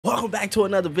welcome back to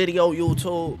another video,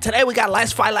 YouTube. Today we got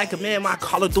Let's Fight Like a Man, my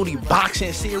Call of Duty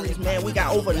boxing series, man. We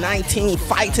got over 19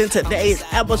 fights in today's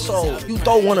episode. You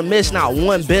don't want to miss not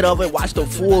one bit of it. Watch the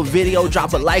full video,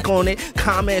 drop a like on it,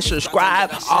 comment,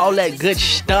 subscribe, all that good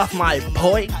stuff, my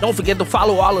boy. Don't forget to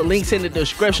follow all the links in the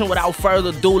description. Without further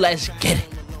ado, let's get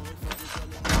it.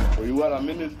 Where you at? I'm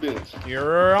in this bitch.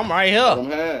 Yeah, I'm right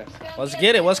here. Let's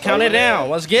get it. Let's count it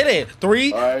down. Let's get it.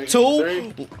 3, right,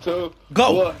 2, 3, 2,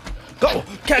 go. 1. Go.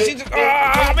 Catch it.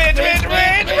 Ah, bitch.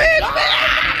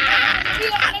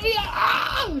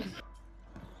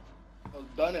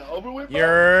 Done and over with,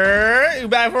 bro? You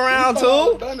back for round 2?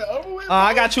 Done and over with,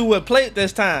 I got you with plate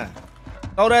this time.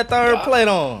 Throw that third plate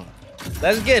on.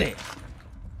 Let's get it.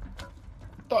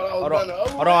 Hold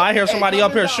on, I hear somebody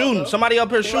up here shooting. Somebody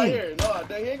up here shooting. Right,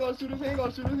 no, he ain't gonna shoot us. He ain't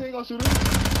gonna shoot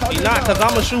us. He not, cause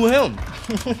I'ma shoot him.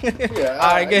 Yeah,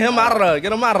 all right, get him out of there.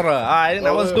 Get him out of there. All right,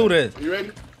 now let's do this. You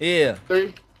ready? Yeah.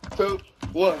 3, 2,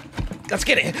 1. Let's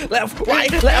get it. Left,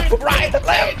 right, left, right,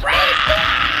 left,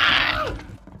 right.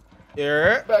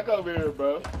 Yeah. Back over here,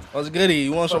 bro. What's goody?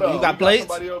 You want some? You got plates?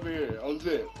 Somebody over here on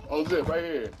zip, right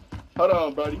here. Hold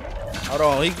on, buddy. Hold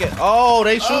on. He get. Oh,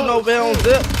 they shooting over there on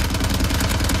zip.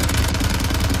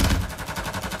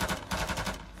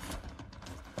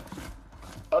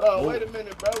 Hold on, wait a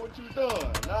minute, bro. What you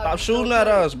doing? Stop shooting at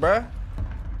us, bro.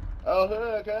 Oh,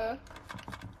 hood, huh?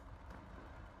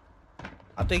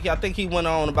 I think he went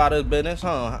on about his business,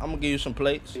 huh? I'm gonna give you some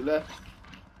plates. He left?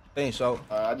 Think so.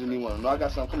 Alright, I just need one. No, I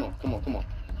got some. Come on.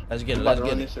 Let's get it. Let's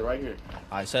get it. This shit right here.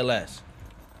 Alright, say less.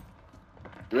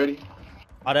 You ready?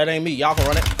 Oh, that ain't me. Y'all can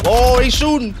run it. Oh, he's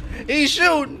shooting. He's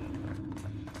shooting.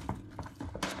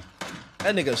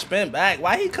 That nigga spin back.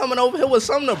 Why he coming over here with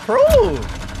something to prove?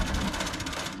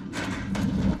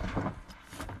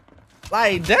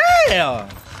 Like, damn.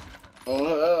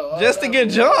 Just to get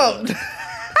jumped.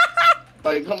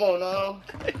 Like, come on now.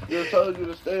 You told you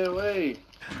to stay away.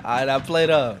 Alright, I played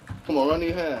up. Come on, run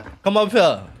your hand. Come up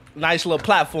here. Nice little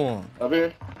platform. Up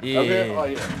here? Yeah. Up here?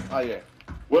 Oh, yeah.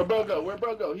 Where bro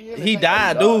go? He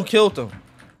died. Dude killed him.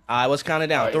 Alright, let's count it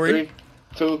down. Right, 3,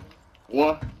 2,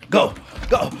 1. Go.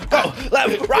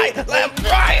 Left, right.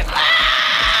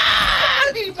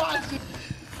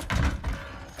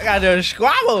 I got the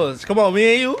squabbles. Come on,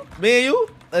 me and you.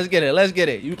 Let's get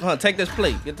it. You take this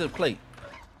plate. Get this plate.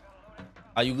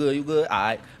 Are you good? All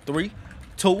right. 3,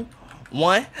 2,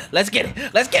 1. Let's get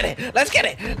it. Let's get it. Let's get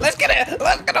it. Left,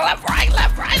 right.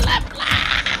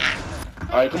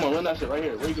 All right, come on, run that shit right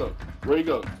here. Where you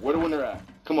go? Where the winner at?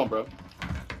 Come on, bro.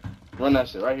 Run that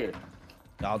shit right here.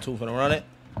 Y'all two finna run it.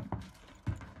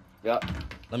 Yeah.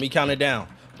 Let me count it down.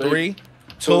 3,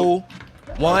 2,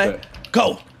 1. Okay.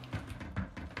 Go.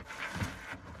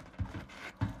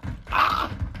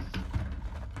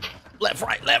 Left,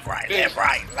 right.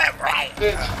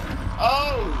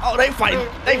 Oh, they fighting.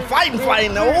 They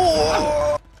fighting.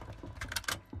 Oh.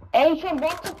 Hey, some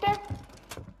box up there?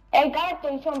 Hey, guys,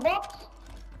 there's some box?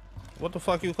 What the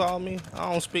fuck you call me?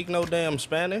 I don't speak no damn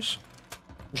Spanish.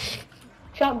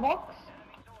 Some box?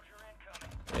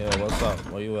 Yeah, what's up?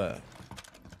 Where you at?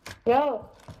 Yo.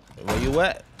 Where you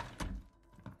at?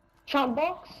 Some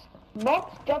box?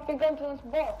 Box? Jumping into this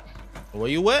box. Where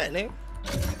you at, nigga?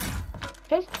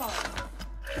 This time.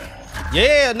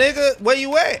 Yeah, nigga. Where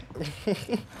you at?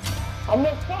 I'm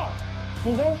at top.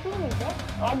 You don't see me, bro.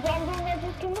 I'm doing I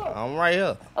just came up. I'm right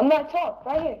here. I'm at top,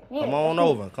 right here. Yeah, Come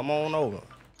on over.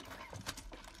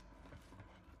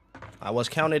 I was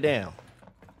counted down.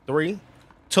 3,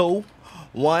 2,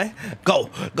 1. Go.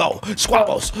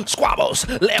 Squabbles.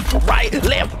 Left, right.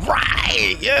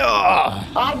 Yeah.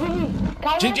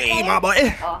 GG, my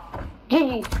boy.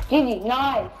 GG.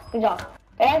 Nice. Good job.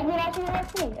 That's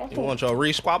me. You want your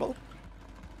re-squabble?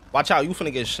 Watch out, you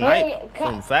finna get sniped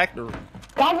from factory.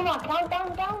 Guys, I'm not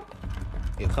countdown down.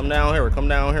 Yeah, come down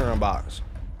here in box.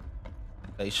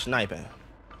 They sniping.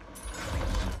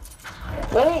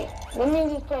 Let me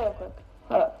just play real quick.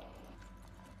 Hold up.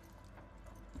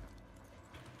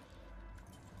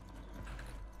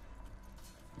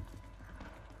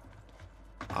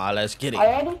 Alright, let's get it. Are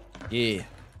you ready? Yeah.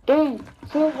 3,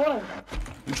 2, 1.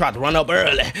 You tried to run up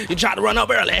early.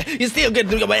 You still get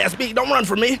to your ass beat. Don't run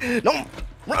from me.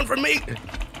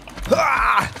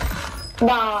 Ah!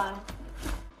 Nah.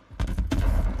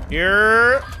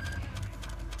 Here.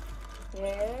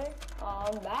 Yeah,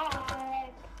 I'm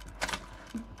back.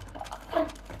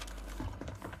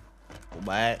 Go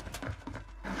back.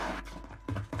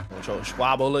 Want your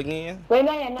squabble again? Wait,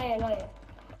 not yet.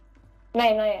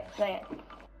 Not yet.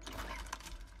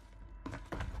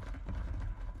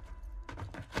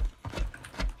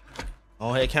 Go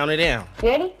ahead, count it down.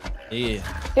 Ready? Yeah.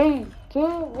 3, 2,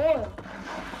 1.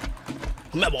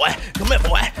 Come here, boy. Come here,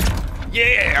 boy.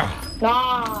 Yeah.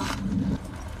 Nah.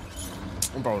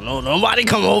 Bro, no, nobody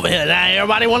come over here. Now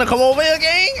everybody want to come over here,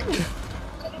 gang?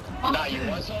 Nah, you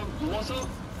want some? You want some?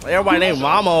 Everybody named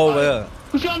Mama over here.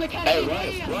 Who's trying to catch Hey,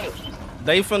 me? right.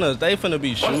 They finna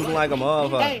be shooting like a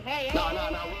motherfucker. Hey. Nah.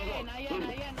 Not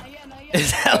yet.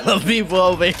 It's hella people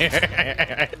over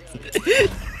here.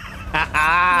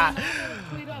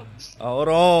 Hold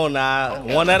on now.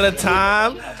 One at a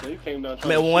time.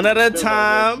 Man, one at a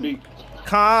time.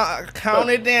 Count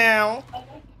it down.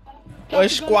 Or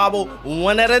squabble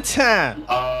one at a time. Wait,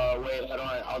 hold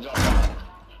on. I'll jump down.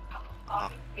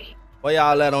 Where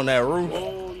y'all at on that roof?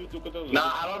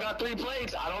 Nah, I don't got 3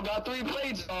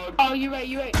 plates. Dog. Oh, you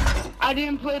right. I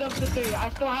didn't plate up the 3. I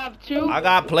still have 2. I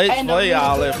got plates And for I'm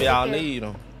y'all gonna if put it y'all up there. need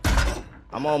them.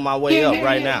 I'm on my way up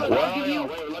right now. I'll give you-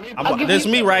 Wait, let me This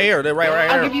me right here. Right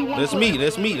I'll give you here. one This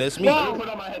plate. me. Whoa. put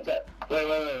on my headset.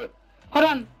 Wait. Hold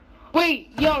on.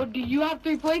 Wait, yo, do you have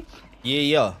 3 plates?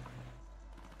 Yeah.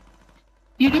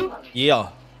 You do? Yeah.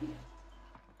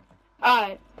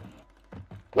 Alright.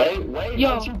 Wait, Yo.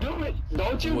 don't you do it.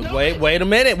 Don't you do it. Wait a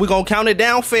minute. We're gonna count it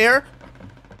down fair.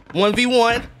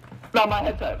 1v1. Not my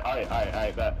headset.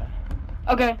 Alright, bet.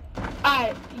 Okay.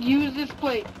 Alright, use this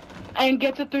plate and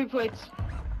get to 3 plates.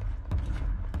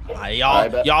 Alright,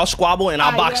 Alright, bet. y'all squabble and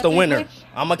I'll Alright, box you the got 3 winner. plates?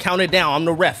 I'ma count it down. I'm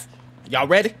the ref. Y'all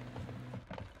ready?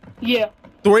 Yeah.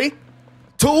 3,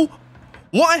 2,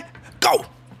 1, go!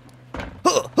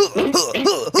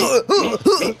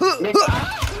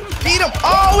 Beat him!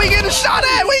 Oh, we getting shot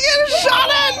at!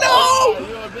 No!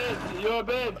 You're a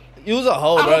bitch. You's a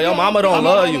hoe, bro. Your mama don't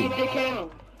love you.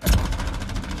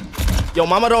 Your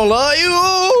mama don't love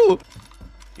you.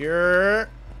 You're.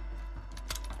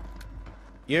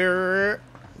 There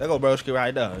go broski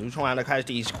right there. You trying to catch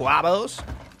these squabbles?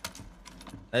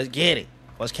 Let's get it.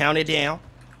 Let's count it down.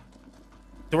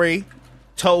 3,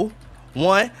 2,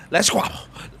 1. Let's squabble.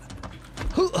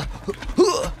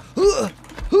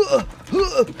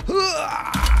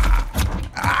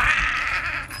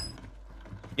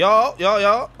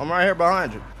 Yo. I'm right here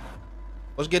behind you.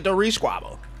 Let's get the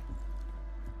re-squabble.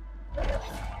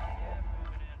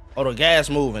 Oh, the gas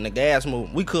moving.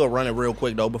 We could run it real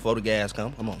quick, though, before the gas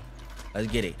come. Come on. Let's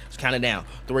get it. Let's count it down.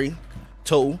 3,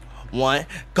 2, 1,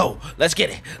 go. Let's get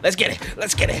it.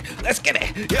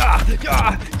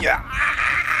 Yeah.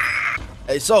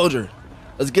 Hey, soldier.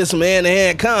 Let's get some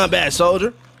hand-to-hand combat,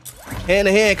 soldier.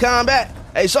 Hand-to-hand combat.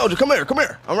 Hey, soldier, come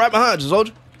here. I'm right behind you,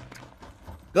 soldier.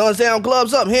 Guns down,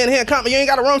 gloves up, hand-to-hand combat. You ain't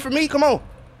got to run for me. Come on.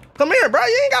 Come here, bro.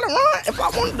 You ain't got to run. If I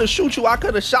wanted to shoot you, I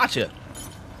could have shot you.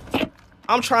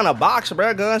 I'm trying to box,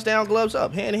 bro. Guns down, gloves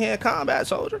up, hand-to-hand combat,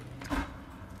 soldier.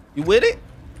 You with it?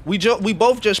 We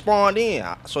both just spawned in.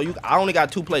 So I only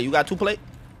got 2 plate. You got 2 plate?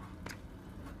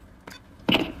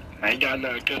 I ain't got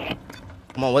no good.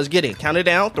 Come on, let's get it. Count it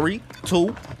down. 3, 2,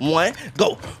 1,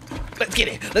 go. Let's get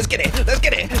it.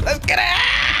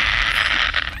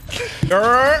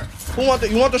 Who want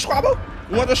you want the squabble?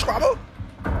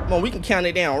 Come on, we can count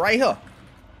it down right here.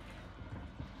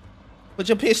 Put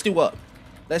your pistol up.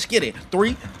 Let's get it.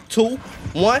 3, 2,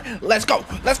 1. Let's go.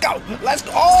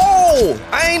 Oh,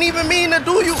 I ain't even mean to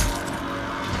do you.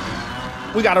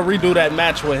 We gotta redo that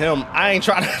match with him. I ain't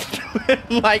trying to do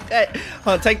him like that.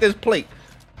 Take this plate.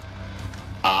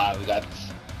 We got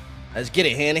this. Let's get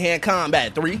it. Hand-to-hand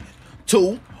combat. 3,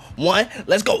 2, 1.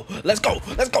 Let's go.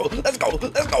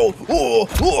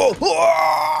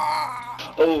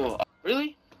 Oh,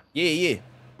 really? Yeah.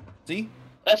 See?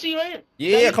 I see you right here.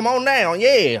 Yeah, come on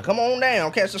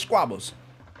down. Catch the squabbles.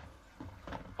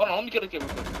 Hold on, let me get a game real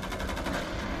quick.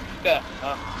 Yeah,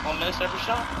 1 minute every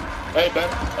shot. Hey, Ben.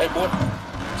 Hey, boy.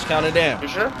 Let's count it down. You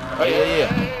sure? Oh, Yeah.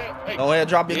 Hey. Go ahead,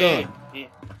 drop your gun. Yeah.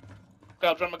 Okay,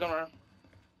 I'll drop my gun around.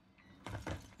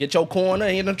 Get your corner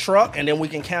in the truck, and then we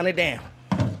can count it down.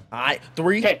 All right,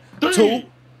 3, Okay, 2.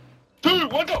 2,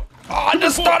 1, go. Oh, I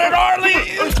just started early.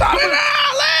 What's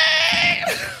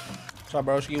up,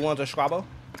 broski? You want the squabble?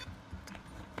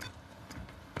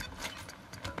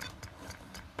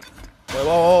 Wait,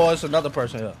 whoa, it's another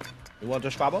person here. You want the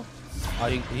squabble? Oh,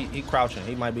 he crouching.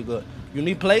 He might be good. You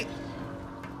need plate?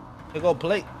 Here go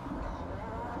plate.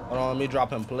 Hold on, let me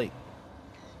drop him plate.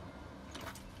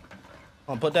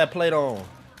 Put that plate on. All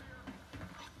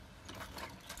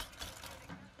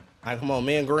right, come on,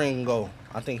 me and Green can go.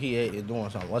 I think he is doing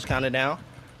something. Let's count it down.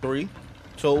 3,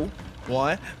 2,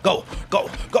 1, go.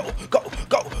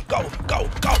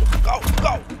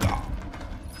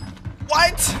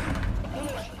 What?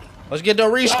 Let's get the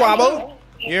re-squabble.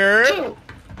 Here.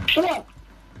 2, 1.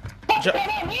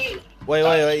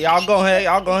 Wait. Y'all go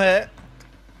ahead.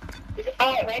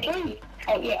 Alright, right, 3,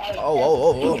 Oh, yeah.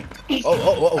 Oh.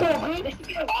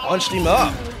 Punched him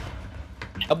up.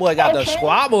 That boy got the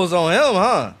squabbles on him,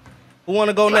 huh? Who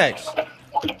wanna go next?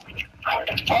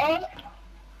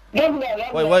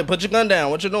 Wait, put your gun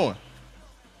down. What you doing?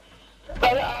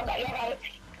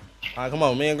 Alright, come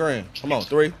on, me and Green. Come on,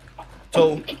 3,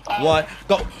 2, 1,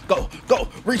 go.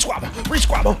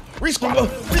 Re-squabble.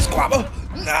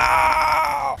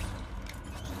 No!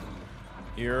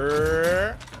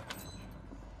 Here.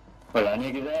 Where that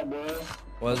niggas at, boy?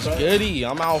 What's goody?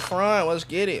 I'm out front. Let's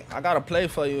get it. I gotta play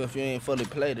for you if you ain't fully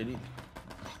played it either.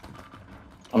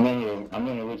 I'm in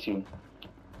here with you.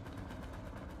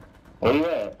 Where you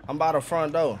at? I'm by the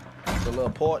front door. The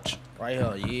little porch right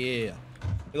here. Yeah.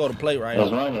 You go to plate right here.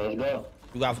 Let's run it. Let's go.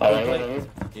 You got All the right, plate?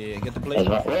 right Yeah, get the plate. Wait.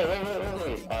 All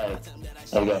right.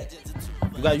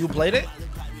 Let's go. You played it?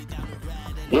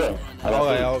 Yeah.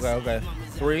 Okay.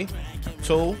 3,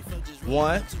 2,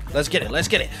 1. Let's get it.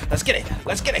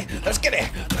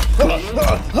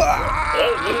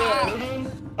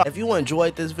 If you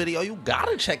enjoyed this video, you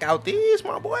gotta check out these,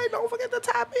 my boy. Don't forget to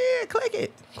tap in.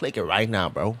 Click it right now,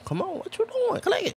 bro. Come on, what you doing? Click it.